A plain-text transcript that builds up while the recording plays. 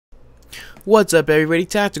What's up, everybody?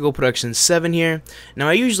 Tactical Production 7 here. Now,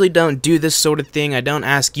 I usually don't do this sort of thing. I don't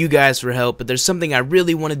ask you guys for help, but there's something I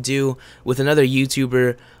really want to do with another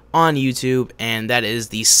YouTuber on YouTube, and that is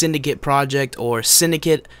the Syndicate project, or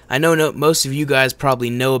Syndicate. I know most of you guys probably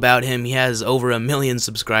know about him. He has over 1 million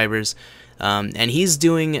subscribers, and he's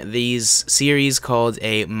doing these series called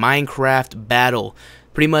a Minecraft battle.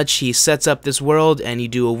 Pretty much, he sets up this world, and you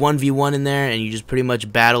do a 1v1 in there, and you just pretty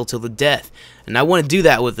much battle till the death. And I want to do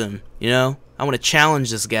that with him, you know? I want to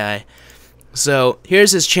challenge this guy. So,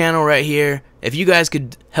 here's his channel right here. If you guys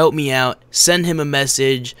could help me out, send him a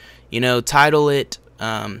message, you know, title it,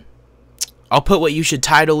 I'll put what you should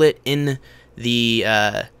title it in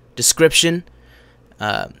the description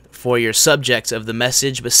for your subject of the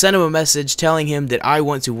message, but send him a message telling him that I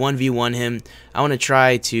want to 1v1 him. I want to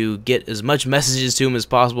try to get as much messages to him as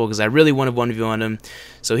possible because I really want to 1v1 him.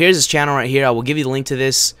 So here's his channel right here. I will give you the link to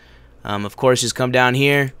this. Of course, just come down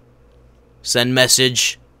here, send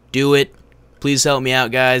message, do it. Please help me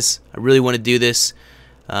out, guys. I really want to do this.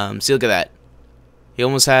 See, look at that. He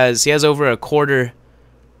has over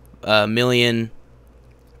 250,000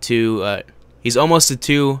 to, he's almost to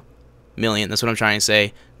 2 million. That's what I'm trying to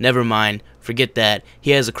say. Never mind. Forget that.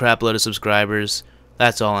 He has a crap load of subscribers.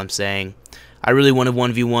 That's all I'm saying. I really want to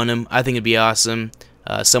 1v1 him. I think it'd be awesome.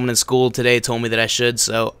 Someone in school today told me that I should,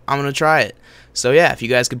 so I'm going to try it. So yeah, if you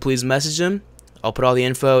guys could please message him, I'll put all the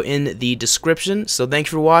info in the description. So thanks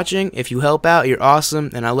for watching. If you help out, you're awesome,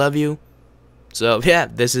 and I love you. So yeah,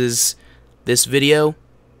 this is this video,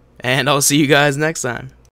 and I'll see you guys next time.